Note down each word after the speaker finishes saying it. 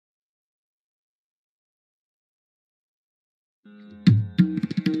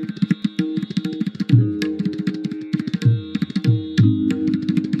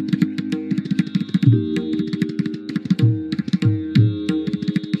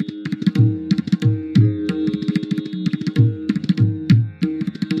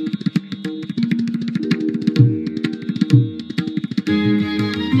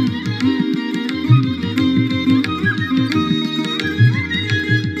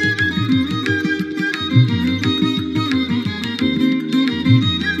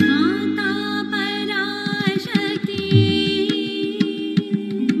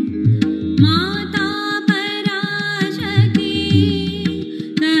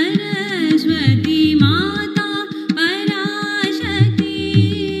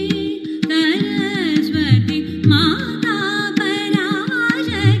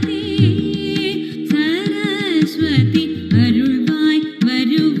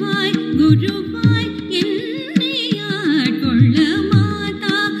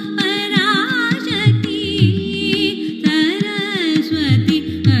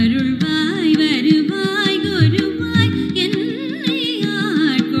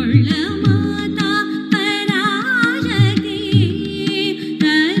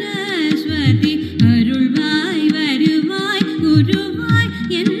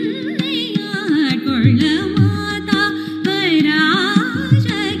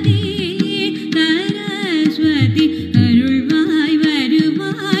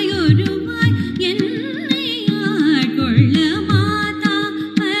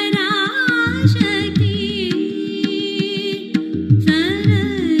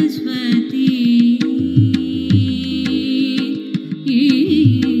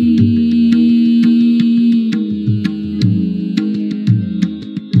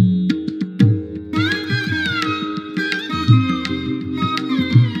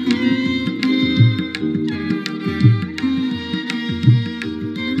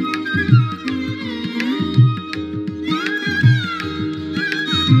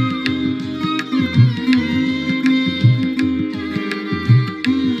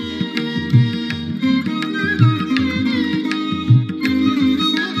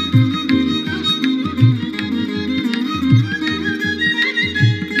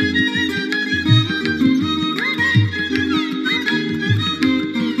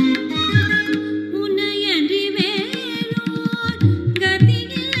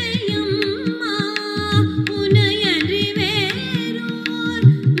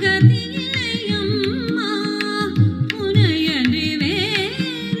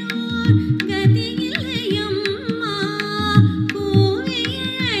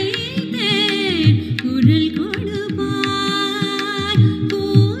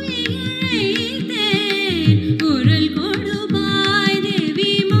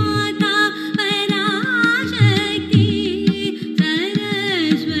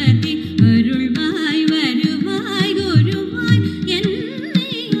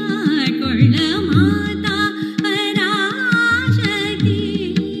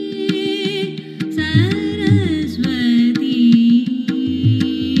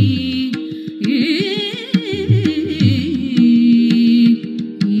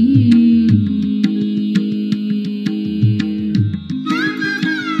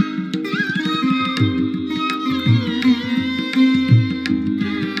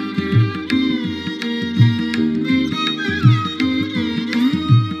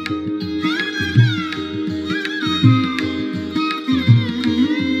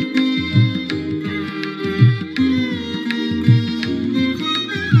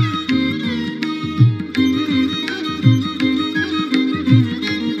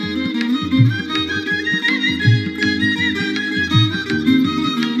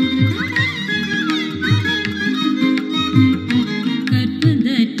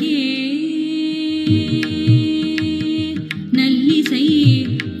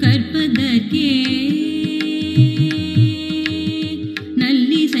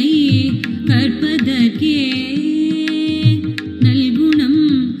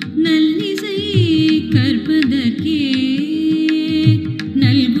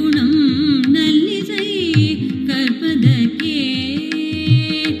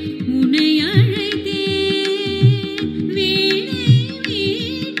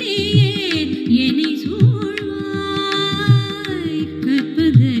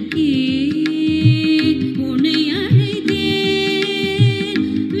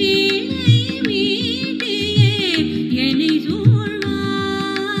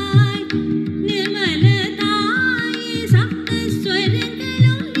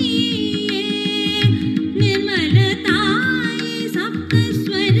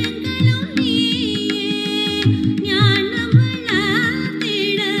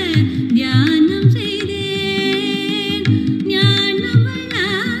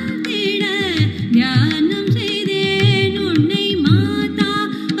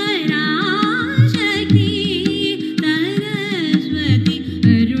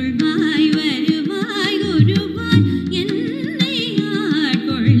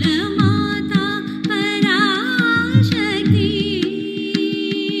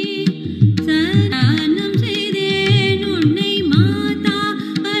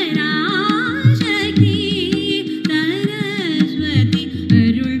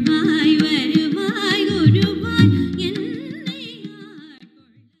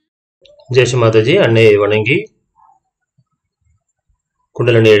ஜெயசுமாதாஜி அன்னையை வணங்கி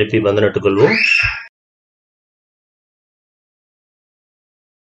குண்டலினி எழுப்பி வந்தனட்டுக் கொள்வோம்.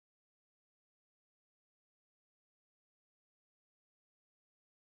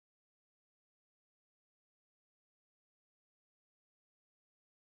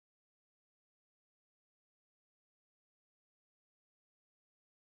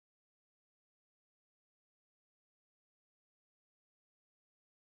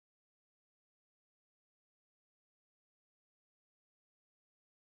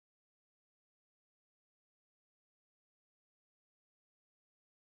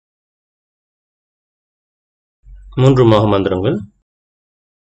 3 மகாமந்திரங்கள்.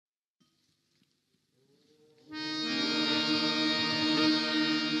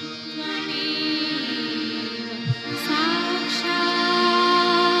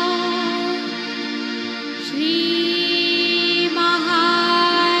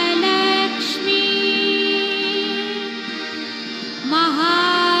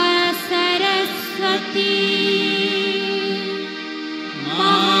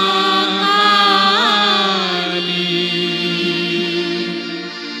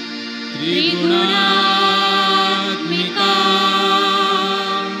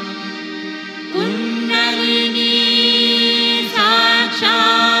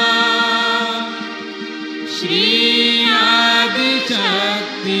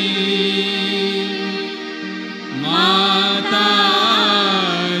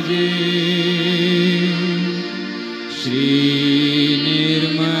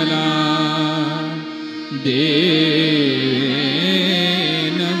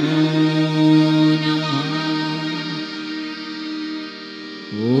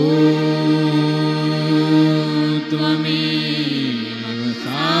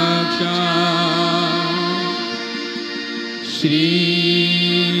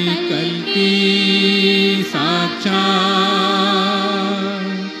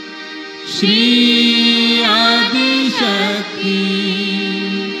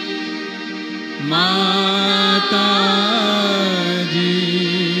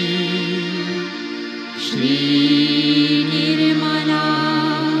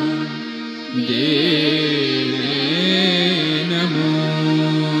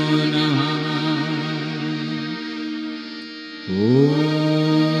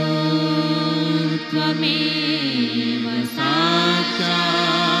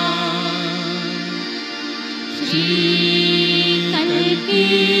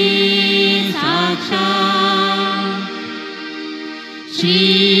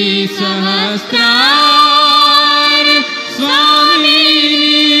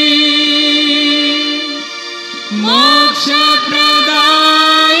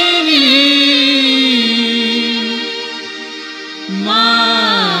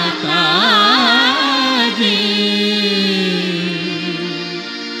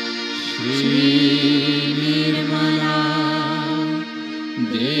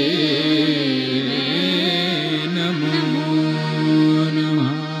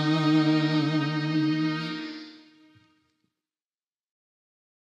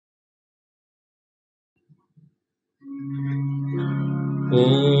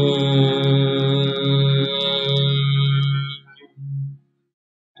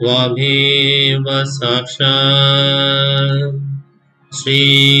 त्वमेव साक्षात् श्री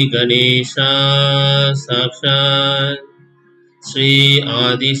गणेशा साक्षात् श्री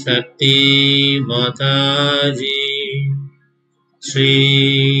आदिशक्ति माताजी श्री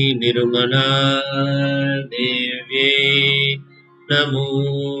निर्मला देव्ये नमो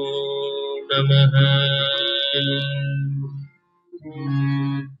नमः.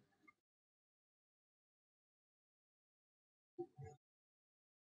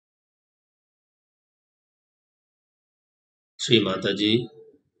 ஸ்ரீ மாதாஜி,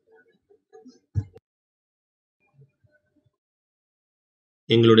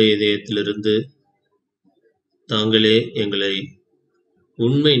 எங்களுடைய இதயத்திலிருந்து தாங்களே எங்களை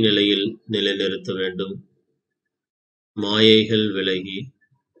உண்மை நிலையில் நிலைநிறுத்த வேண்டும். மாயைகள் விலகி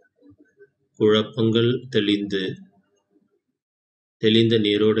குழப்பங்கள் தெளிந்த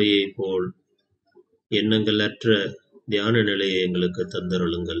நீரோடையை போல் எண்ணங்களற்ற தியான நிலையை எங்களுக்கு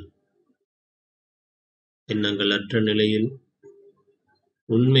தந்தருளுங்கள். எண்ணங்களற்ற நிலையில்,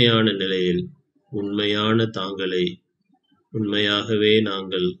 உண்மையான நிலையில், உண்மையான தாங்களை உண்மையாகவே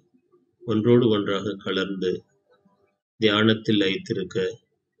நாங்கள் ஒன்றோடு ஒன்றாக கலர்ந்து தியானத்தில் லயித்திருக்க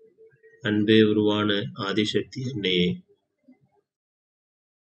அன்பே உருவான ஆதிசக்தி அன்னையே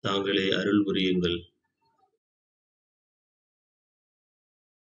தாங்களே அருள் புரியுங்கள்.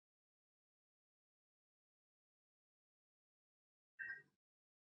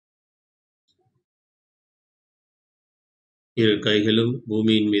 இரு கைகளும்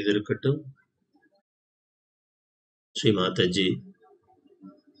பூமியின் மீது இருக்கட்டும். ஸ்ரீ மாதாஜி,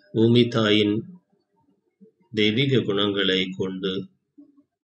 பூமி தாயின் தெய்வீக குணங்களை கொண்டு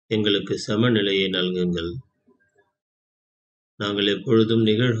எங்களுக்கு சமநிலையை நல்குங்கள். நாங்கள் எப்பொழுதும்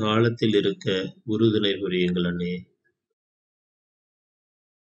நிகழ்காலத்தில் இருக்க உறுதுணை புரியுங்கள் அண்ணே.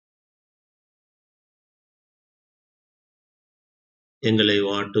 எங்களை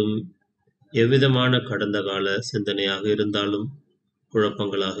வாட்டும் எவ்விதமான கடந்த கால சிந்தனையாக இருந்தாலும்,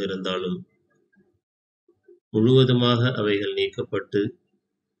 குழப்பங்களாக இருந்தாலும் முழுவதுமாக அவைகள் நீக்கப்பட்டு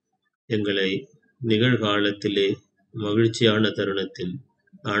எங்களை நிகழ்காலத்திலே மகிழ்ச்சியான தருணத்தில்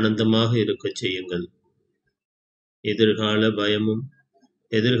ஆனந்தமாக இருக்கச் செய்யுங்கள். எதிர்கால பயமும்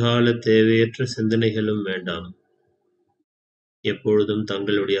எதிர்கால தேவையற்ற சிந்தனைகளும் வேண்டாம். எப்பொழுதும்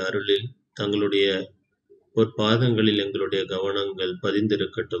தங்களுடைய அருளில், தங்களுடைய பொற்பாதங்களில் எங்களுடைய கவனங்கள்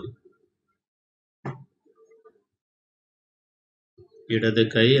பதிந்திருக்கட்டும். இடது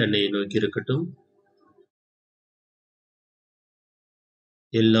கை அன்னையை நோக்கி இருக்கட்டும்.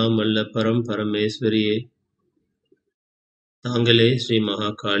 எல்லாம் வல்ல பரமேஸ்வரியே, தாங்களே ஸ்ரீ மகா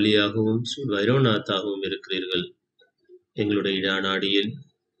காளியாகவும் ஸ்ரீ வைரவநாத்தாகவும் இருக்கிறீர்கள். எங்களுடைய இடாநாடியில்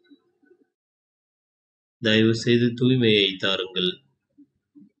தயவு செய்து தூய்மையை தாருங்கள்.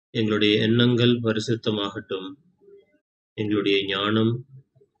 எங்களுடைய எண்ணங்கள் பரிசுத்தமாகட்டும். எங்களுடைய ஞானம்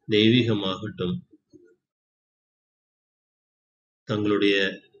தெய்வீகமாகட்டும். தங்களுடைய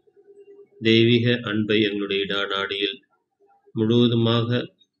தெய்வீக அன்பை எங்களுடைய இடாநாடியில் முழுவதுமாக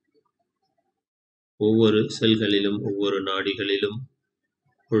ஒவ்வொரு செல்களிலும் ஒவ்வொரு நாடிகளிலும்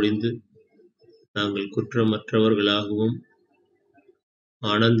பொழிந்து நாங்கள் குற்றமற்றவர்களாகவும்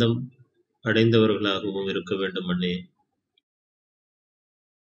ஆனந்தம் அடைந்தவர்களாகவும் இருக்க வேண்டும். அண்ணே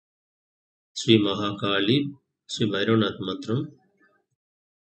ஸ்ரீ மகாகாளி ஸ்ரீ பைரவநாத் மந்திரம்.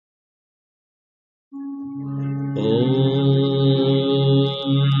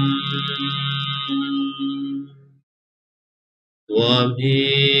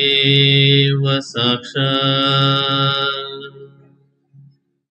 त्वामेव साक्षात्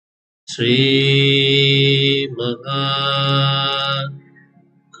श्रीमहाकाली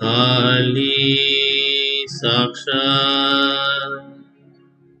साक्षात्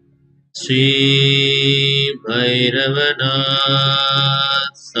श्रीभैरवनाथ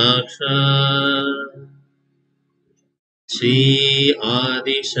साक्षात् श्री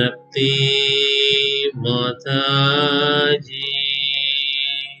आदिशक्ति माताजी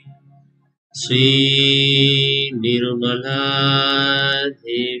श्री निर्मला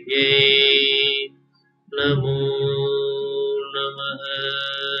देव्यै नमो नमः.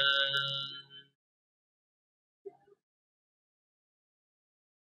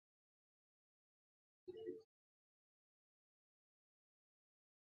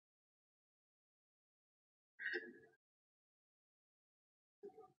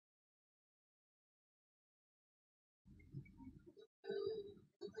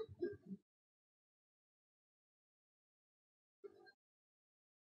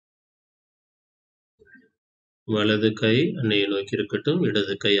 வலது கை அன்னையை நோக்கி இருக்கட்டும்.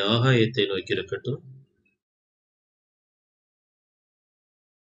 இடது கை ஆகாயத்தை நோக்கி இருக்கட்டும்.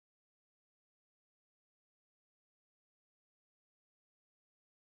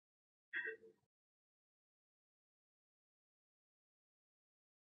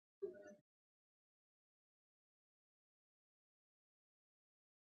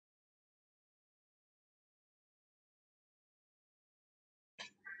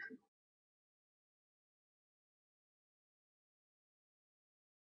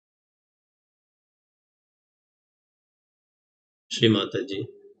 ஸ்ரீ மாதாஜி,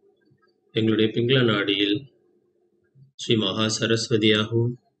 எங்களுடைய பிங்கள நாடியில் ஸ்ரீ மகா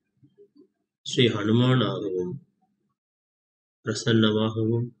சரஸ்வதியாகவும் ஸ்ரீ ஹனுமானாகவும்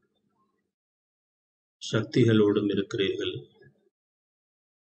பிரசன்னமாகவும் சக்திகளோடும் இருக்கிறீர்கள்.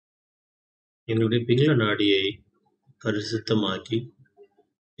 எங்களுடைய பிங்கள நாடியை பரிசுத்தமாக்கி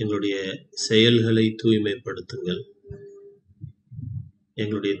எங்களுடைய செயல்களை தூய்மைப்படுத்துங்கள்.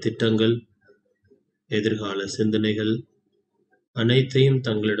 எங்களுடைய திட்டங்கள், எதிர்கால சிந்தனைகள் அனைத்தையும்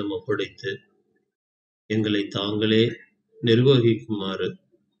தங்களிடம் ஒப்படைத்து எங்களை தாங்களே நிர்வகிக்குமாறு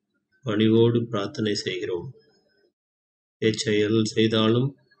பணிவோடு பிரார்த்தனை செய்கிறோம். எச்செயல் செய்தாலும்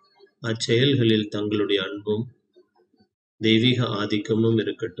அச்செயல்களில் தங்களுடைய அன்பும் தெய்வீக ஆதிக்கமும்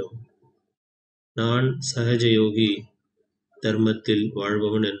இருக்கட்டும். நான் சகஜயோகி, தர்மத்தில்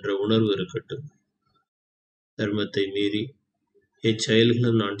வாழ்பவன் என்ற உணர்வு இருக்கட்டும். தர்மத்தை மீறி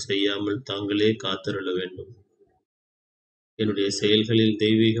எச்செயல்களும் நான் செய்யாமல் தாங்களே காத்தருள வேண்டும். என்னுடைய செயல்களில்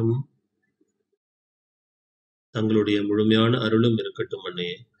தெய்வீகமும் தங்களுடைய முழுமையான அருளும் இருக்கட்டும்.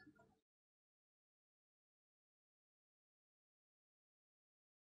 அன்னையே,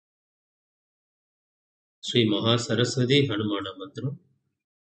 ஸ்ரீ மகா சரஸ்வதி ஹனுமான மந்திரம்.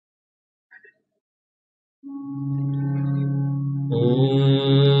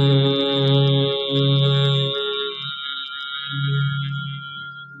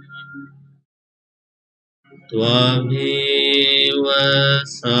 त्वामेव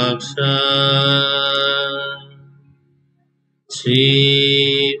साक्षात् श्रीमहासरस्वती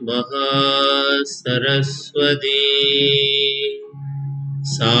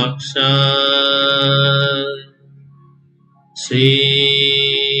साक्षात् श्री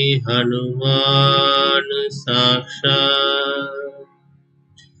हनुमान साक्षात्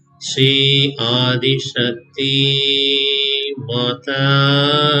श्री आदिशक्ति माता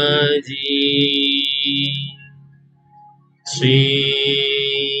जी। श्री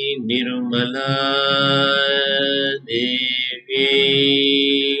निर्मला देवी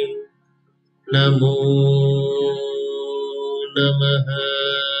नमो नमः।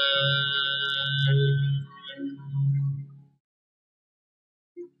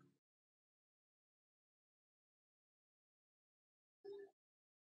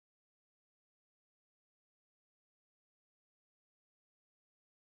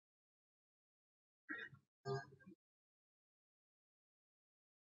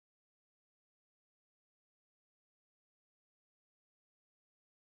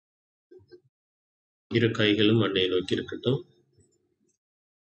 இரு கைகளும் அன்னை நோக்கி இருக்கட்டும்.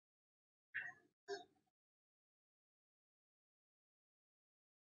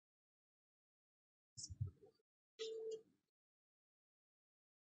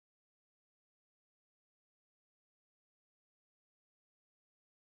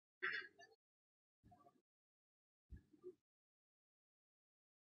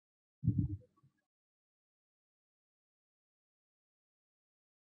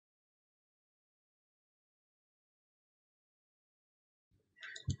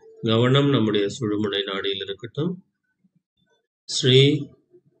 கவனம் நம்முடைய சுழுமுனை நாடியில் இருக்கட்டும். ஸ்ரீ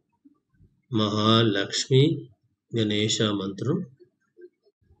மகாலட்சுமி கணேசா மந்திரம்.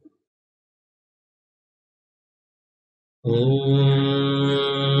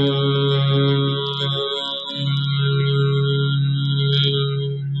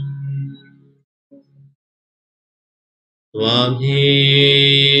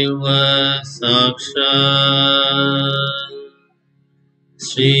 वामेव साक्षात्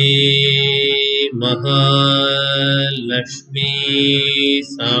श्री महालक्ष्मी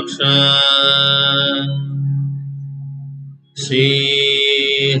साक्षात् श्री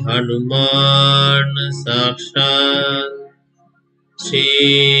हनुमान साक्षात् श्री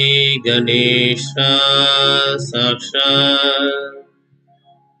गणेशा साक्षात्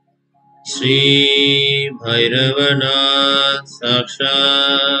श्री भैरवनाथ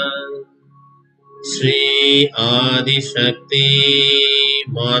साक्षात् श्री आदिशक्ति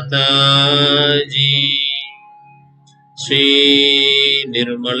माता जी। श्री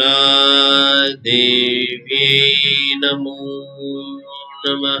निर्मला देवी नमो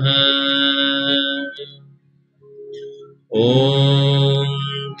नमः। ओम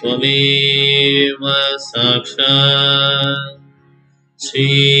त्वमेव साक्षात् श्री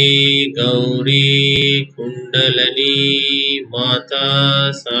गौरी कुंडलनी माता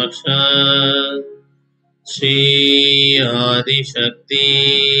साक्षात् श्री आदिशक्ति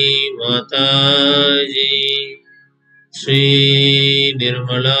माता जी। श्री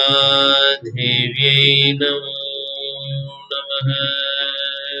निर्मला देवी नमो नमः।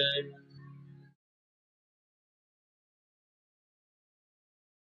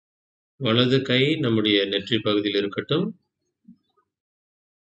 வலது கை நம்முடைய நெற்றி பகுதியில் இருக்கட்டும்.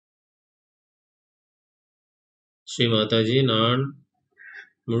 ஸ்ரீ மாதாஜி, நான்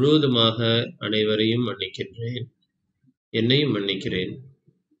முழுவதுமாக அனைவரையும் மன்னிக்கின்றேன், என்னையும் மன்னிக்கிறேன்.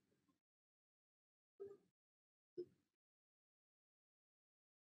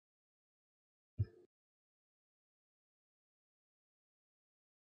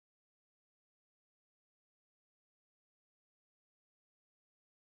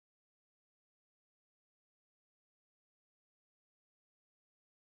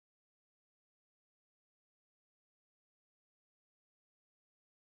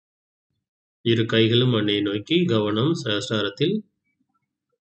 இரு கைகளும் அன்னையை நோக்கி கவனம். சஹஸ்ராரத்தில்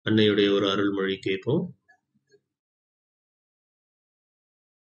அன்னையுடைய ஒரு அருள்மொழி கேட்போம்.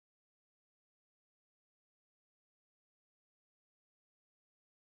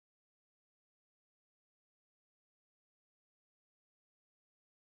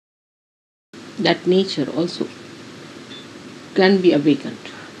 That nature also can be awakened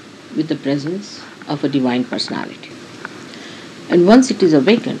with the presence of a divine personality. And once it is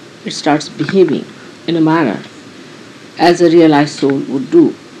awakened, it starts behaving in a manner as a realized soul would do.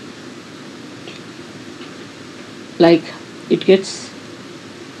 Like it gets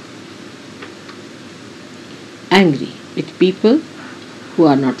angry with people who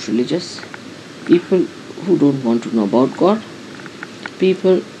are not religious, people who don't want to know about God,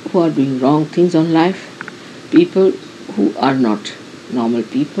 people who are doing wrong things on life, people who are not normal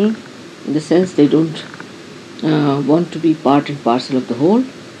people, in the sense they don't want to be part and parcel of the whole,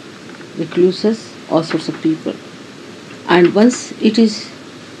 recluses, all sorts of people. And once it is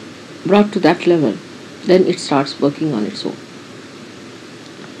brought to that level, then it starts working on its own.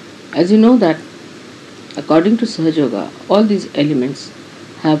 As you know that according to Sahaja Yoga, all these elements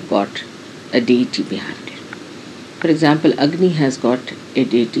have got a deity behind it. For example, Agni has got a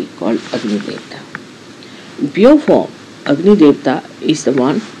deity called Agni Devta. In pure form, Agni Devta is the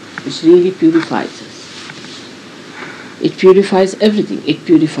one which really purifies us. It purifies everything. It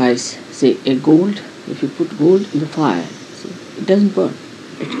purifies, say, a gold. If you put gold in the fire, see, it doesn't burn.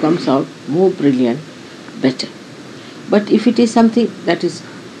 It comes out more brilliant, better. But if it is something that is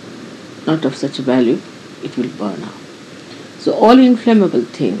not of such a value, it will burn out. So all inflammable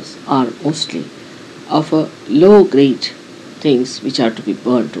things are mostly of a low grade things which are to be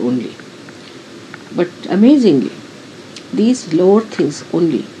burnt only. But amazingly, these lower things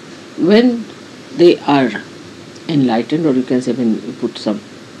only, when they are enlightened, or you can say when you put some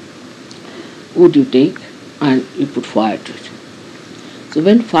wood you take and you put fire to it. So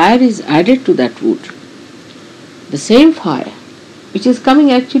when fire is added to that wood, the same fire which is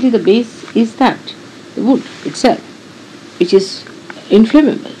coming, actually the base is that, the wood itself, which is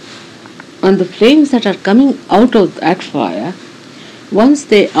inflammable. And the flames that are coming out of that fire, once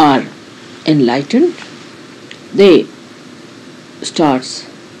they are enlightened, they starts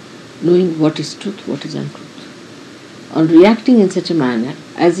knowing what is truth, what is untruth, and reacting in such a manner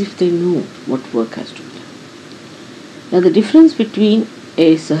as if they know what work has to be done. Now the difference between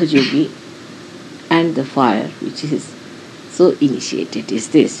a Sahajogi and the fire which is so initiated is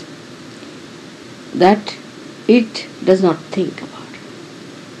this, that it does not think about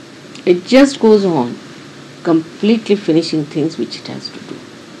it. It just goes on completely finishing things which it has to do.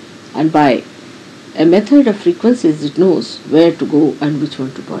 And by a method of frequencies it knows where to go and which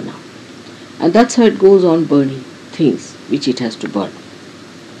one to burn out. And that's how it goes on burning things which it has to burn.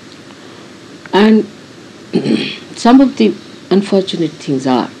 And some of the unfortunate things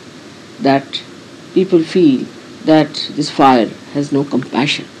are that people feel that this fire has no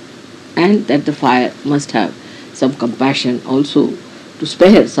compassion, and that the fire must have some compassion also to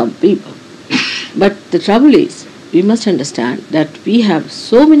spare some people. But the trouble is, we must understand that we have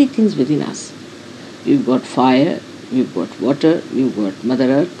so many things within us. We've got fire, we've got water, we've got Mother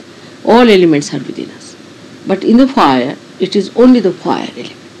Earth, all elements are within us. But in the fire, it is only the fire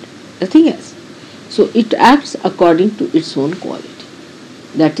element, nothing else. So it acts according to its own quality.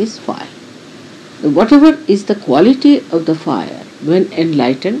 That is fire. Whatever is the quality of the fire, when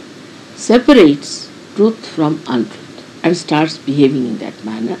enlightened, separates truth from untruth and starts behaving in that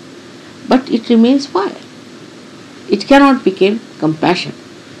manner, but it remains fire. It cannot become compassion.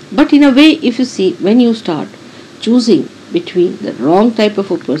 But in a way, if you see, when you start choosing between the wrong type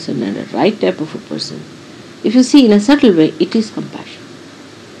of a person and a right type of a person, if you see in a subtle way, it is compassion,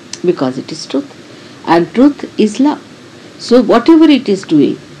 because it is truth, and truth is love. So whatever it is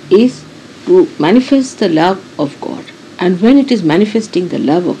doing is to manifest the love of God. And when it is manifesting the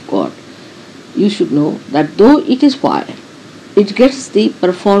love of God, you should know that though it is fire, it gets the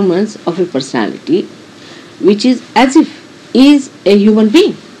performance of a personality which is as if is a human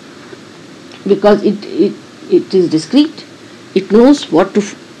being, because it is discreet. It knows what to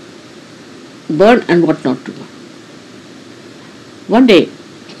burn and what not to burn. One day,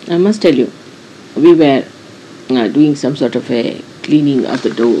 I must tell you, we were doing some sort of a cleaning of the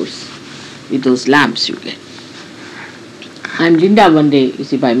doors with those lamps you get. And Linda one day, you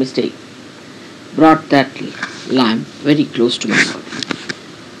see, by mistake, brought that lamp very close to my body.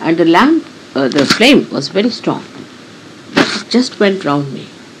 And the lamp, the flame was very strong. But it just went round me.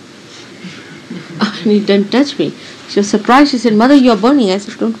 And it didn't touch me. She was surprised. She said, "Mother, you are burning." I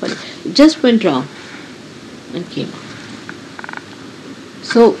said, "Don't worry." It just went round and came out.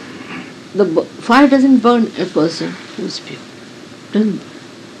 So, the fire doesn't burn a person who is pure. Doesn't burn.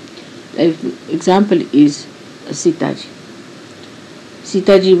 An example is Sitaji.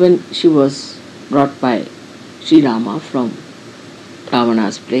 Sitaji, when she was brought by Sri Rama from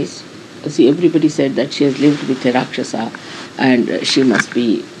Ravana's place, see, everybody said that she has lived with a Rakshasa and she must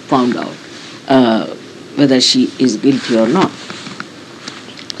be found out whether she is guilty or not.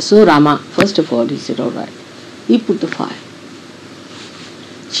 So Rama, first of all, he said, all right. He put the fire.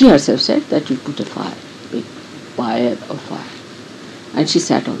 She herself said that you put a fire, big fire of fire. And she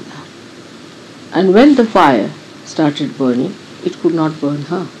sat on that. And when the fire started burning, it could not burn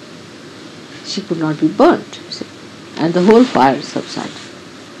her. She could not be burnt, see. And the whole fire subsided.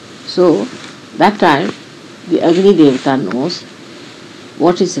 So, that time, the Agni Devata knows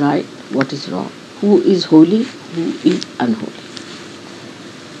what is right, what is wrong, who is holy, who is unholy.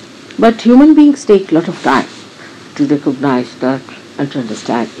 But human beings take a lot of time to recognize that and to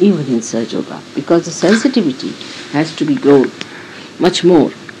understand, even in Sahaja Yoga, because the sensitivity has to be grown much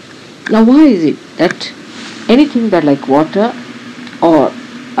more. Now, why is it that anything that like water or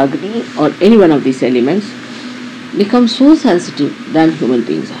Agni or any one of these elements become so sensitive than human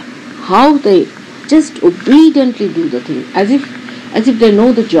beings are. How they just obediently do the thing as if they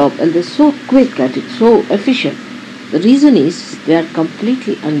know the job, and they're so quick at it, so efficient. The reason is they are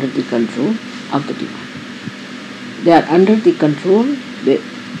completely under the control of the divine. They are under the control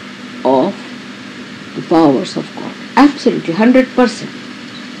of the powers of God. Absolutely, 100%.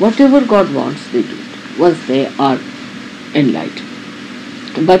 Whatever God wants, they do it once they are enlightened.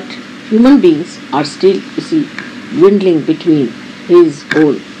 But human beings are still, you see, dwindling between his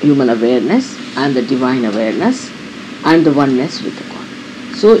own human awareness and the divine awareness and the oneness with the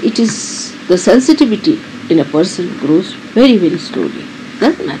God. So it is the sensitivity in a person grows very, very slowly.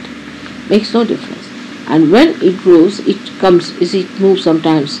 Doesn't matter. Makes no difference. And when it grows, it comes, you see, it moves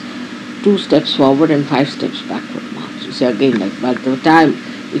sometimes 2 steps forward and 5 steps backward. You see, again, like by the time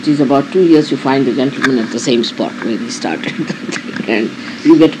it is about 2 years, you find the gentleman at the same spot where he started. And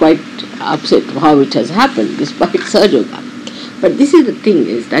you get quite upset how it has happened despite Sahaja Yoga. But this is the thing,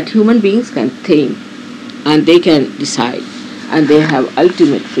 is that human beings can think and they can decide, and they have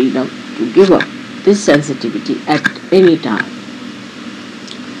ultimate freedom to give up this sensitivity at any time.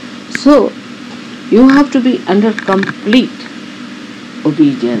 So you have to be under complete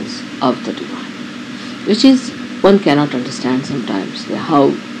obedience of the divine, which is one cannot understand sometimes how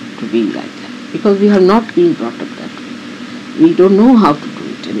to be like that, because we have not been brought up that way. We don't know how to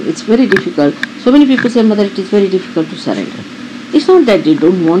do it, and it's very difficult. So many people say, Mother, it is very difficult to surrender. It's not that they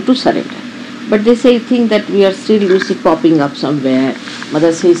don't want to surrender, but they think that we are still popping up somewhere.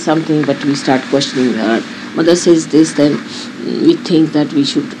 Mother says something, but we start questioning her. Mother says this, then we think that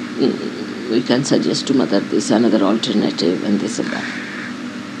we can suggest to Mother this another alternative and this and that.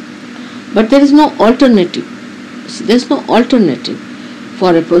 But there is no alternative. See, there is no alternative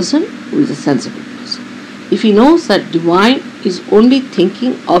for a person who is a sensible person. If he knows that divine is only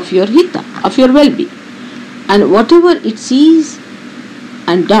thinking of your hita, of your well-being, and whatever it sees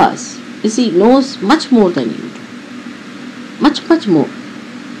and does, you see, knows much more than you do. Much, much more.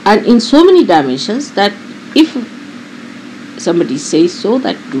 And in so many dimensions that if somebody says so,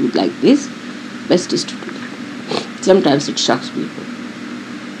 that do it like this, best is to do that. Sometimes it shocks people.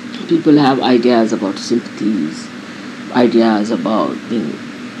 People have ideas about sympathies, ideas about being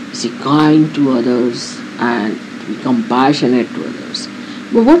kind to others and be compassionate to others.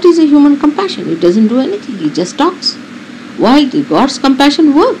 But what is a human compassion? It doesn't do anything. It just talks. Why? God's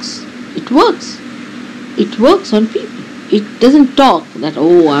compassion works. It works. It works on people. It doesn't talk that,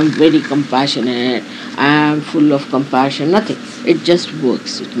 oh, I'm very compassionate, I'm full of compassion, nothing. It just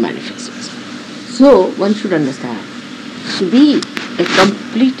works, it manifests. So one should understand, to be a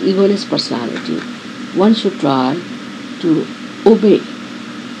complete egoless personality, one should try to obey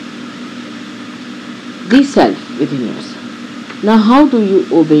the self within yourself. Now how do you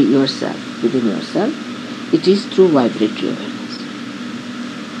obey yourself within yourself? It is through vibratory awareness.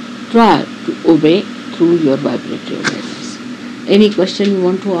 Try to obey through your vibratory awareness. Any question you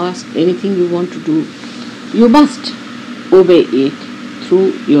want to ask, anything you want to do, you must obey it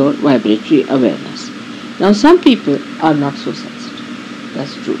through your vibratory awareness. Now some people are not so sensitive.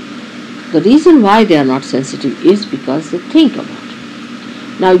 That's true. The reason why they are not sensitive is because they think about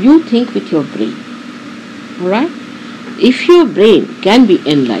it. Now you think with your brain. Alright? If your brain can be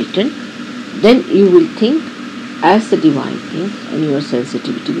enlightened, then you will think as the divine thinks, and your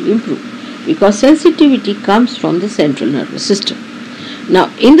sensitivity will improve. Because sensitivity comes from the central nervous system.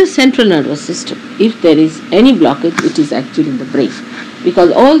 Now in the central nervous system, if there is any blockage, it is actually in the brain,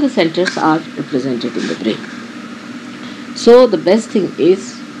 because all the centers are represented in the brain. So the best thing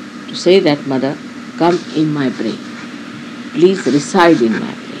is to say that, Mother, come in my brain. Please reside in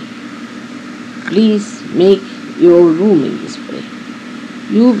my brain. Please make your room in this brain.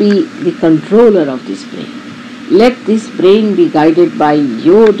 You be the controller of this brain. Let this brain be guided by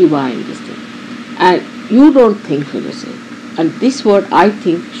your divine wisdom. And you don't think for yourself. And this word, I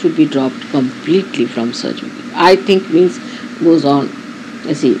think, should be dropped completely from Sahaja Yoga. I think means goes on,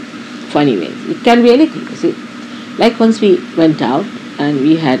 you see, funny ways. It can be anything, you see. Like once we went out and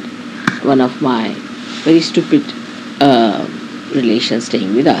we had one of my very stupid relations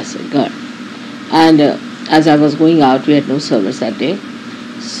staying with us, a girl. And as I was going out, we had no service that day.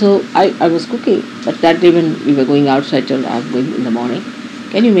 So I was cooking, but that day when we were going out, so I told her, I'm going in the morning.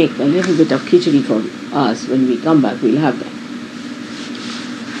 Can you make a little bit of khichdi for us? When we come back, we'll have that.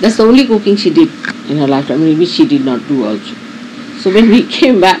 That's the only cooking she did in her lifetime, which she did not do also. So when we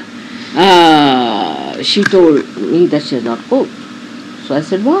came back, she told me that she had not cooked. So I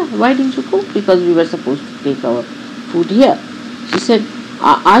said, why? Why didn't you cook? Because we were supposed to take our food here. She said,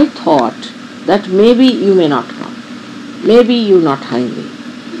 I thought that maybe you may not come. Maybe you're not hungry.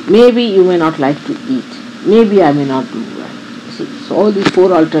 Maybe you may not like to eat. Maybe I may not do well. See, so all these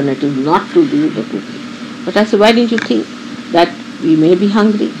four alternatives not to do the cooking. But I said, why didn't you think that we may be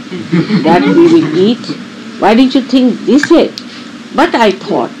hungry, that we will eat? Why didn't you think this way? But I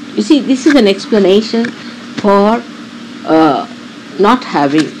thought, you see, this is an explanation for not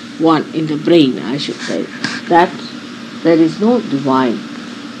having one in the brain, I should say, that there is no divine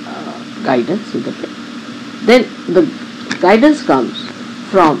guidance in the brain. Then the guidance comes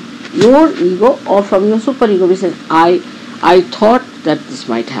from your ego or from your superego, which says, I thought that this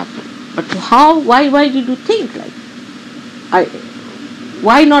might happen. But how, why did you think like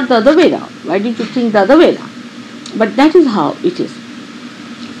why not the other way around? Why did you think the other way around? But that is how it is.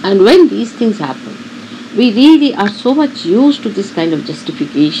 And when these things happen, we really are so much used to this kind of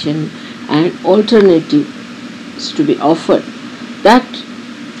justification and alternatives to be offered that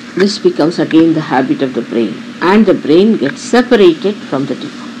this becomes again the habit of the brain, and the brain gets separated from the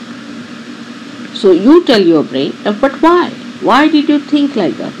divine. So you tell your brain, but why? Why did you think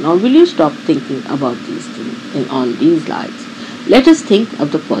like that? Now will you stop thinking about these things and on these lines? Let us think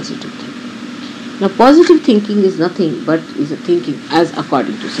of the positive thing. Now positive thinking is nothing but is a thinking, as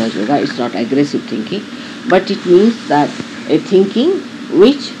according to Sahaj Yoga, it's not aggressive thinking, but it means that a thinking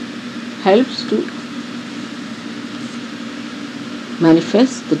which helps to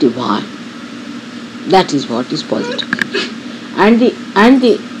manifest the divine. That is what is positive thinking. And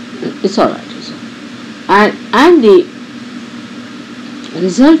the it's alright. And the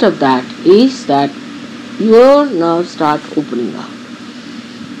result of that is that your nerves start opening up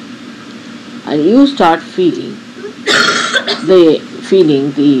and you start feeling the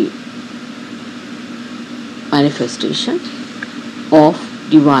manifestation of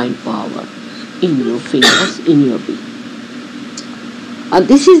divine power in your fingers, in your being. And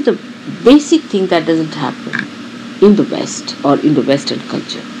this is the basic thing that doesn't happen in the West or in the Western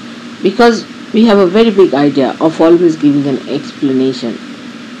culture, because we have a very big idea of always giving an explanation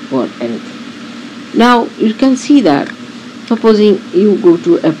for anything. Now you can see that, supposing you go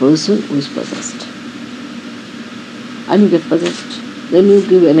to a person who is possessed and you get possessed, then you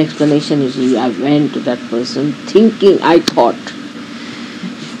give an explanation. You see, I went to that person thinking, I thought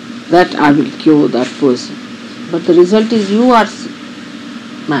that I will cure that person, but the result is you are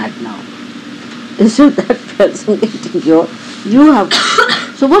mad now. Instead of that person getting cured, you have.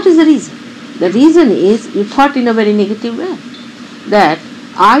 So what is the reason? The reason is you thought in a very negative way, that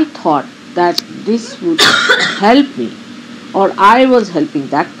I thought that this would help me, or I was helping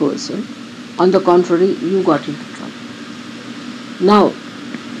that person. On the contrary, you got into trouble. Now,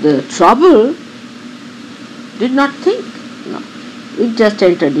 the trouble did not think. No, it just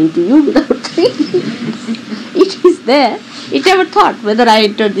entered into you without thinking. It is there. It never thought whether I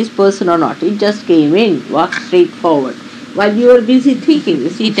entered this person or not. It just came in, walked straight forward. While you were busy thinking, you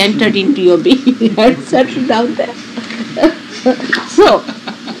see, it entered into your being and settled down there. So,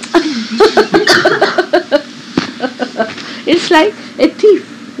 it's like a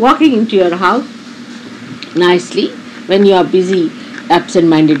thief walking into your house nicely when you are busy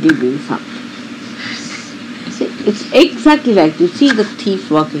absent-mindedly doing something. See, it's exactly like you see the thief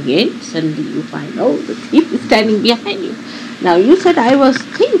walking in, suddenly you find, oh, the thief is standing behind you. Now you said, I was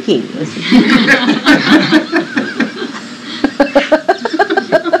thinking.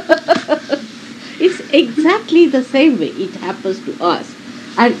 It's exactly the same way it happens to us.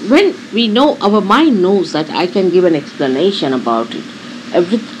 And when we know, our mind knows that I can give an explanation about it,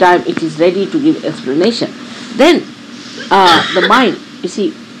 every time it is ready to give explanation, then the mind, you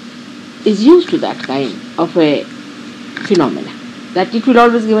see, is used to that kind of a phenomena, that it will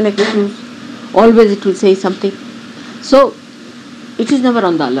always give an excuse, always it will say something. So it is never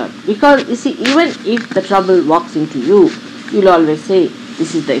on the alert, because you see, even if the trouble walks into you, you will always say,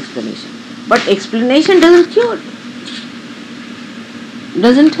 this is the explanation. But explanation doesn't cure you,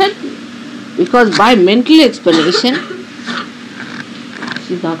 doesn't help you, because by mental explanation,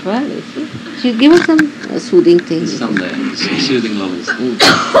 she's not well, you see. She'll give us some soothing things. There's some there, some soothing levels.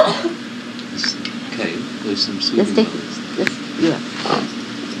 Okay, there's some soothing Just take levels. it, just, yeah.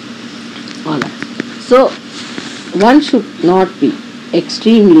 Alright. So, one should not be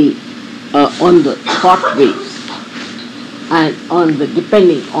extremely on the thought waves and on the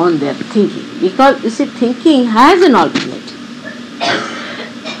depending on their thinking, because you see, thinking has an alternative.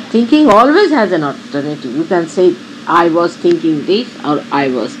 Thinking always has an alternative. You can say, I was thinking this or I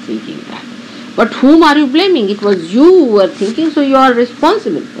was thinking that. But whom are you blaming? It was you who were thinking, so you are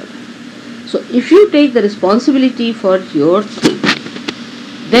responsible for that. So if you take the responsibility for your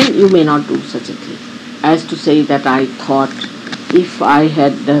thinking, then you may not do such a thing as to say that I thought if I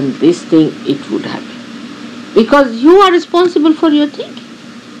had done this thing, it would happen. Because you are responsible for your thinking.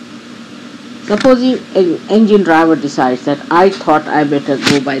 Supposing an engine driver decides that I thought I better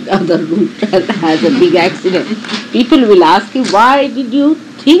go by the other route and has a big accident. People will ask him, why did you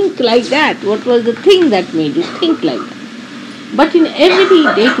think like that? What was the thing that made you think like that? But in every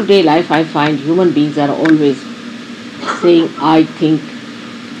day-to-day life, I find human beings are always saying, I think,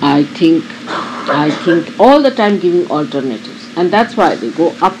 I think, I think, all the time giving alternatives. And that's why they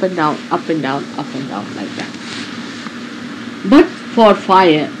go up and down, up and down, up and down like that. But for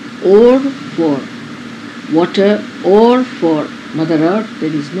fire or for water or for Mother Earth,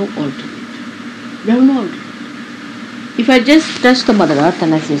 there is no alternative. There is no alternative. If I just touch the Mother Earth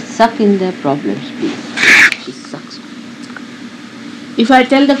and I say, suck in their problems, please, she sucks. If I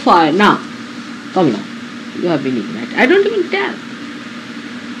tell the fire, now, come now, you have been ignited. I don't even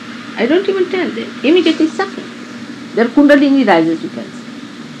tell. They immediately suck in. Their kundalini rises, you can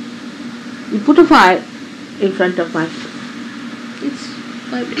see. You put a fire in front of my foot. It's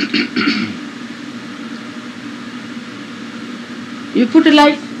vibrating. You put a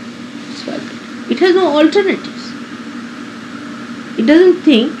light, it's vibrating. It has no alternatives. It doesn't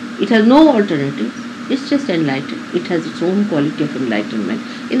think, it has no alternatives. It's just enlightened. It has its own quality of enlightenment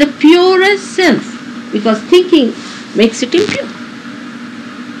in the purest sense, because thinking makes it impure.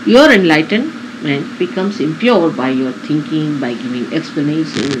 Your enlightenment becomes impure by your thinking, by giving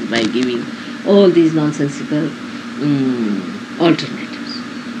explanations, by giving all these nonsensical alternatives.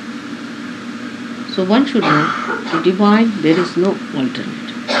 So one should know, to divine there is no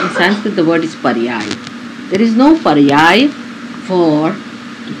alternative. In Sanskrit the word is paryaya. There is no paryaya for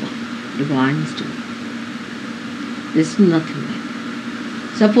divine. Divine is divine. There is nothing like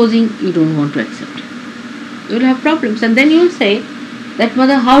that. Supposing you don't want to accept it, you will have problems, and then you will say that,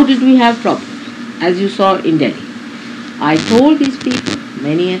 Mother, how did we have problems? As you saw in Delhi. I told these people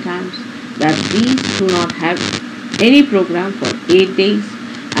many a times that please do not have any program for 8 days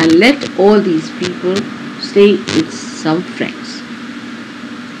and let all these people stay with some friends.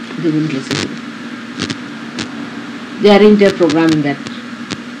 They wouldn't listen to me. They arranged their program in that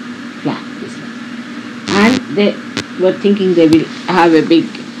flat. And they were thinking they will have a big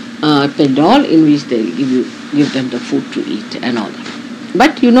pandal in which they will give them the food to eat and all that.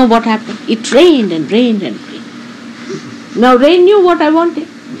 But you know what happened? It rained and rained and rained. Now rain knew what I wanted.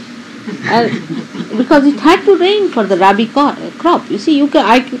 Because it had to rain for the rabi crop. You see, you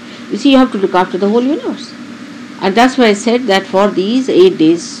have to look after the whole universe. And that's why I said that for these 8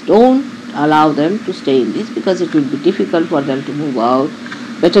 days, don't allow them to stay in this, because it will be difficult for them to move out.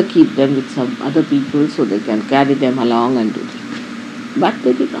 Better keep them with some other people so they can carry them along and do things. But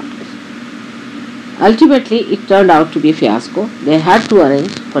they did not listen. Ultimately, it turned out to be a fiasco. They had to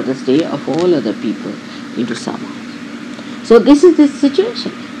arrange for the stay of all other people into some house. So this is the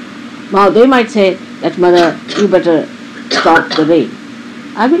situation. Now they might say that, Mother, you better stop the rain.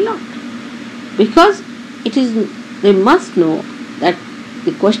 I will not. Because they must know that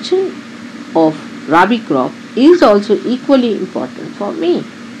the question of rabi crop is also equally important for me.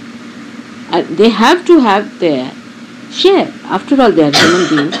 And they have to have their share. After all, they are human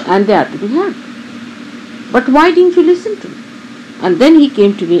beings and they are to be helped. But why didn't you listen to me? And then he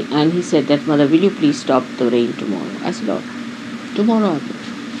came to me and he said that, Mother, will you please stop the rain tomorrow? I said, oh, tomorrow I will.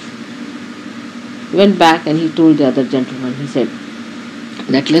 He went back and he told the other gentleman, he said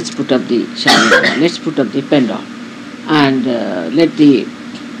that let's put up the shalom, let's put up the pendal and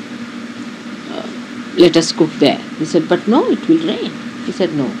let us cook there. He said, but no, it will rain. He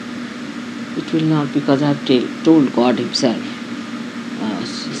said, no, it will not, because I have told God himself.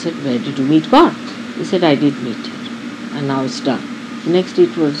 He said, where did you meet God? He said, I did meet him, and now it's done. The next day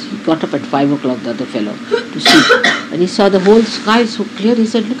he got up at 5 o'clock, the other fellow, to sleep. And he saw the whole sky so clear. He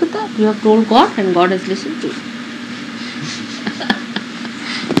said, look at that, you have told God and God has listened to you.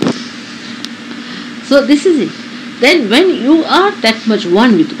 So this is it. Then when you are that much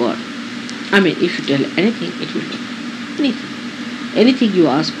one with God, I mean, if you tell anything, it will work. Anything you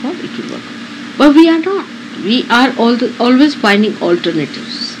ask for, it will work. But we are not. We are always finding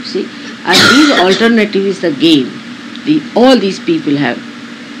alternatives. See? And these alternatives is the game. All these people have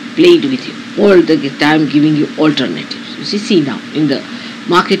played with you all the time, giving you alternatives. You see now, in the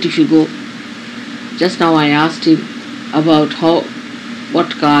market if you go, just now I asked him about what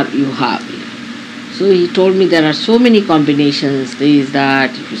car you have. So he told me there are so many combinations, this,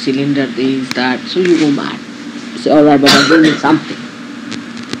 that, if you cylinder, this, that, so you go mad. Say, all right, but give me something,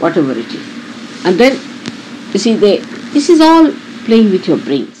 whatever it is. And then, you see, this is all playing with your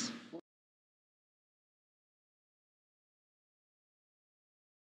brains.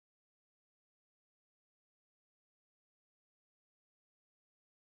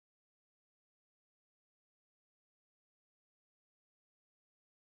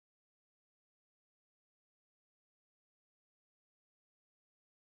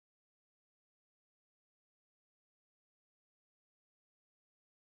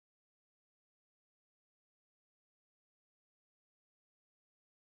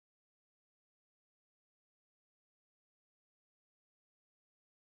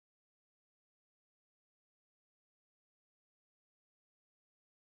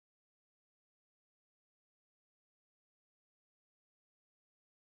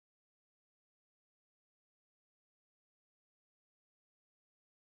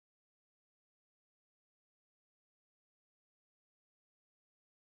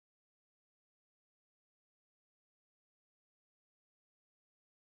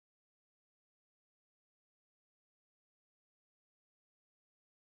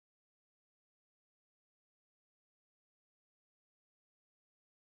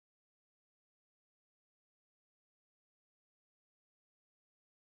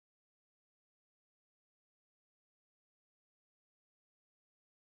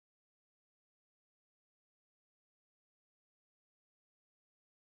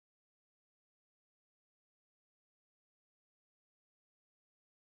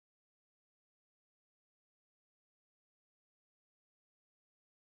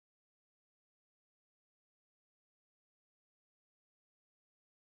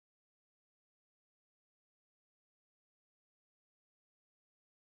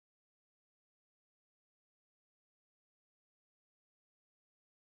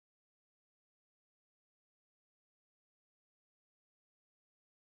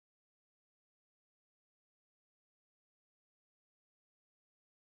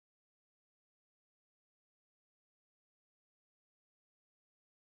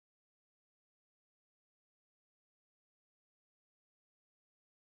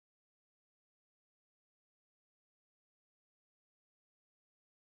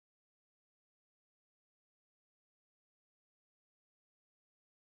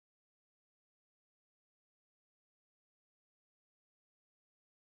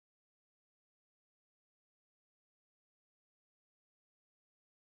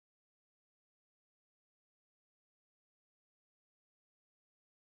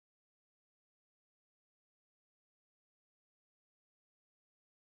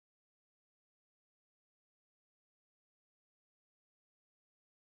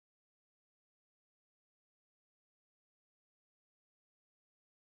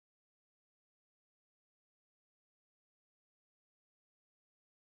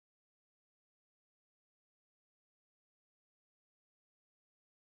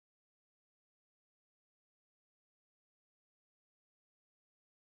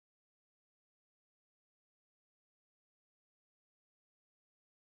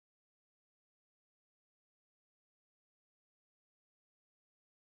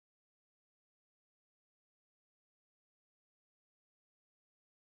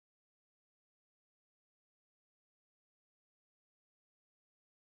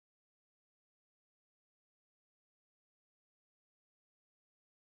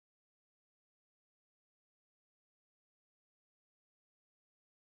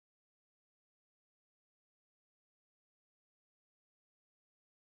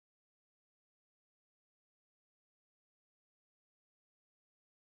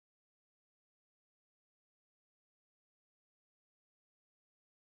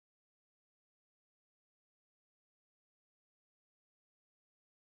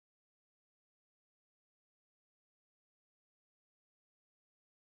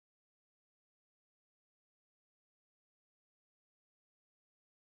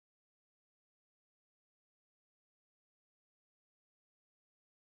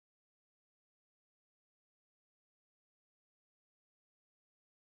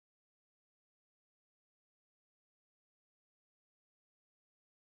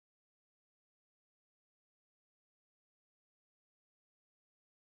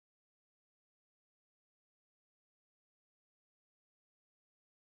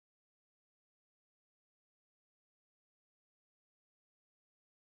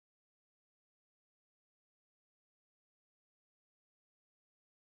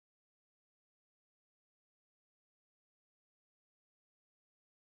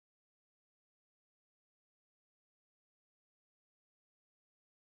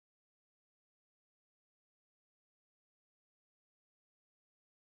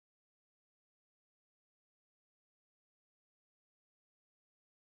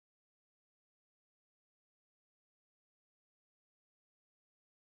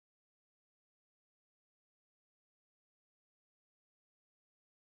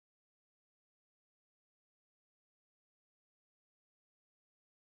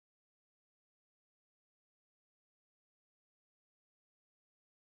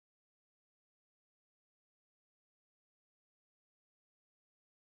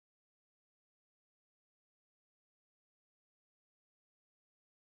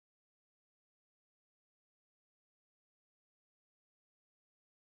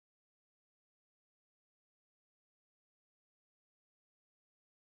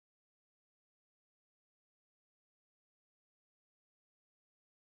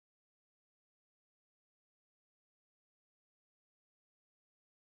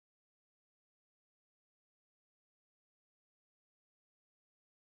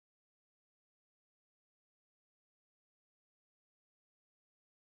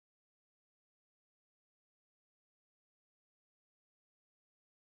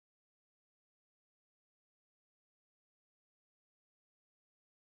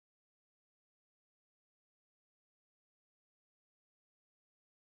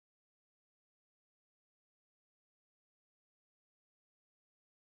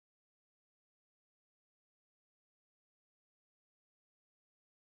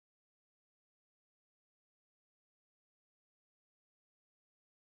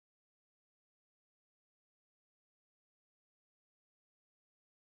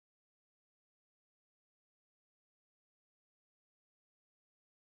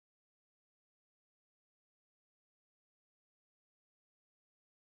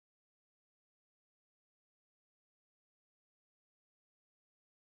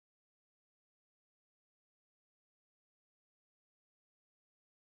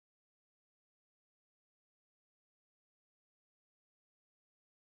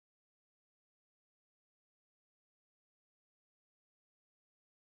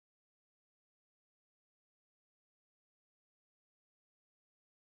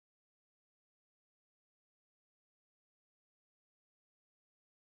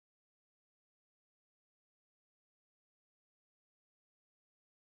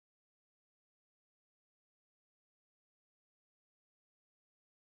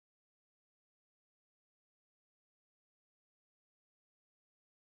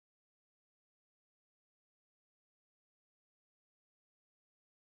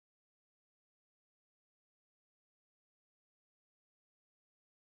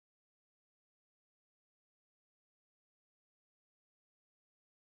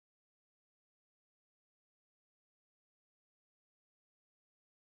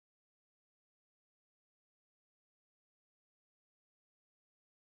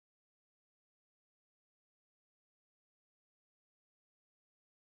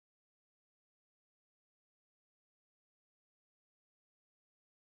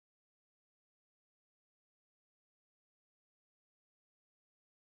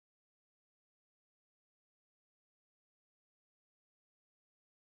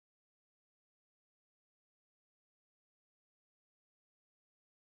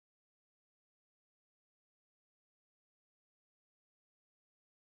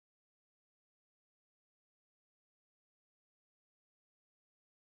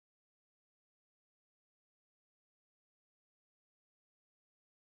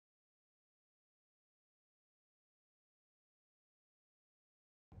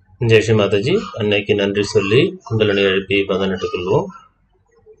 Jai Sri Mataji. அன்னைக்கு நன்றி சொல்லி குண்டலினி எழுப்பி பதினெட்டுக் கொள்வோம்.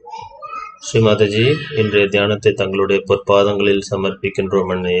 ஸ்ரீ மாதாஜி, இன்றைய தியானத்தை தங்களுடைய பொற்பாதங்களில்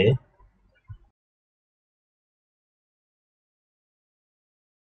சமர்ப்பிக்கின்றோம் அன்னையே.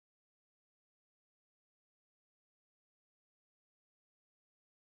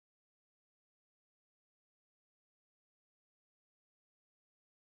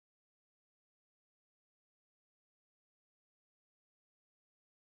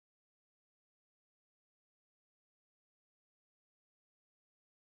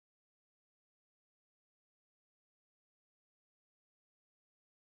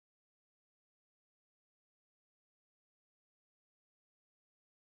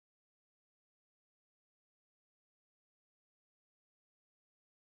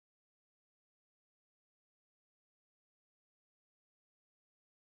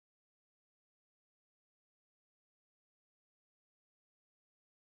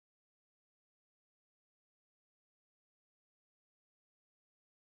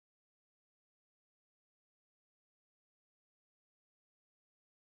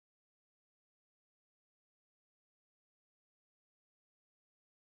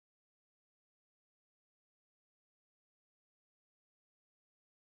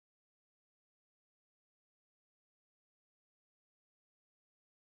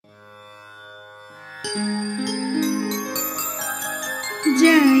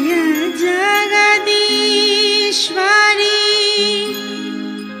 जय जगदीश्वरी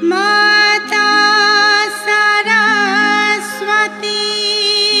माता सरस्वती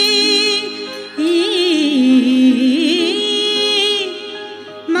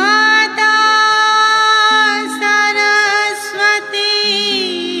माता सरस्वती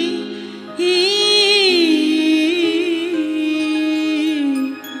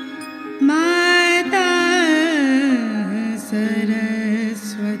माता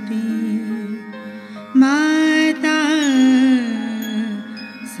सरस्वती माता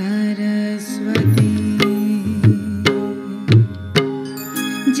सरस्वती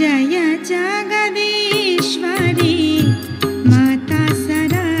जय जगदीश्वरी माता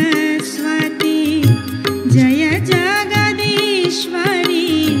सरस्वती जय जगदीश्वरी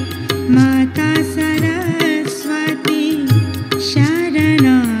माता सरस्वती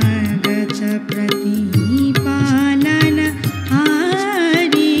शरणागत प्रतिपालन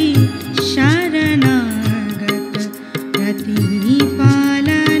हारी शरणागत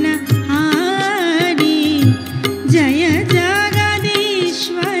प्रतिपालन हारी जय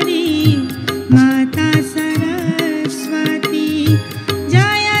जगदीश्वरी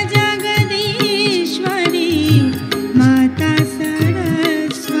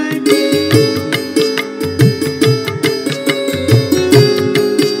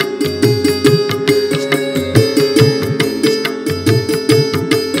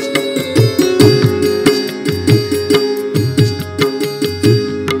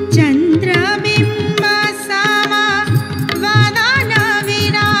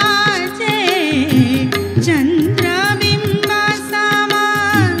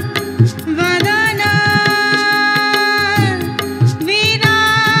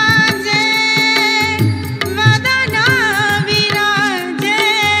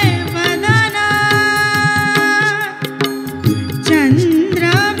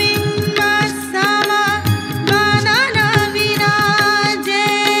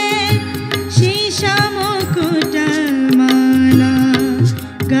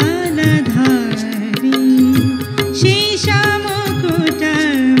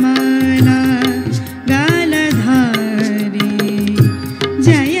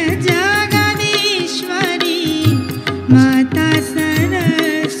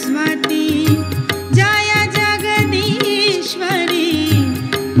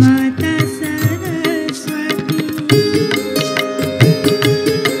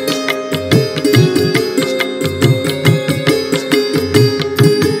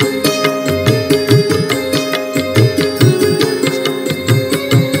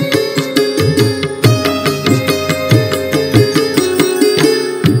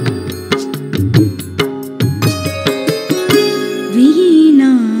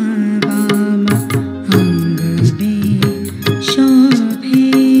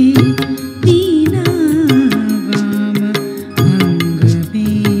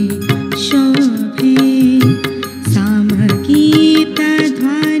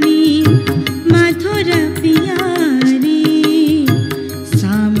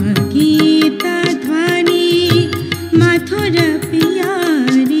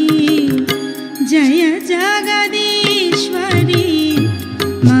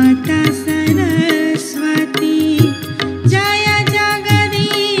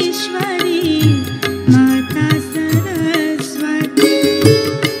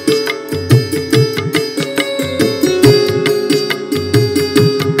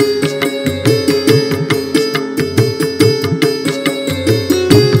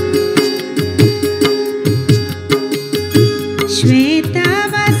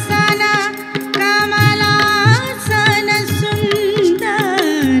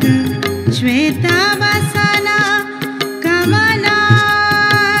श्वेतवसना कमला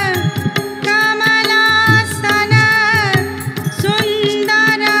कमलासन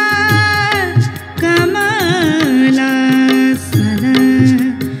सुन्दर कमलासन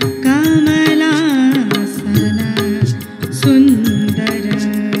कमलासन सुन्दर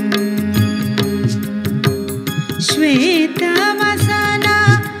श्वेतवसना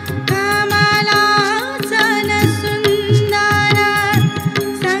कमलासन सुन्दर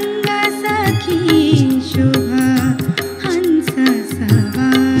संगसखी शुभ हंस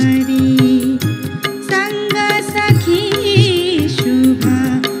सवारी संगसखी शुभ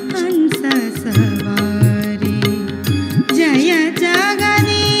हंस सवारी जय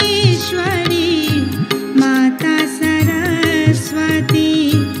जगदीश्वरी माता सरस्वती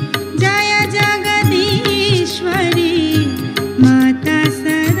जय जगदीश्वरी माता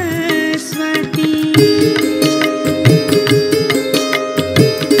सरस्वती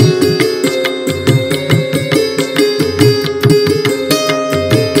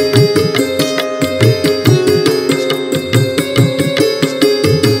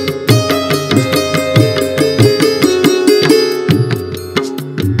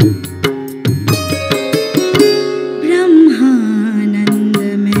ब्रह्मानंद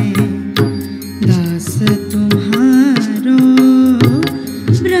में दास तुम्हारो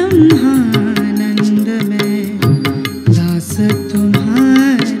ब्रह्मानंद में दास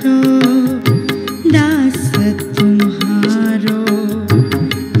तुम्हारो दास तुम्हारो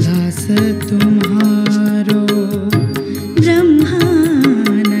दास तुम्हारो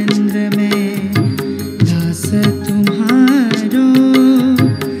ब्रह्मानंद में दास तुम्हारो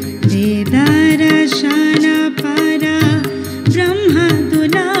वेदर्शन पर ब्रह्म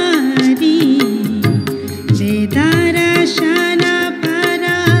दुलारी वेदर्शन पर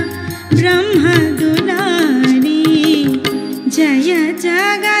ब्रह्म दुलारी जय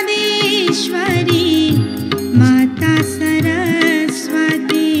जगदीश्वरी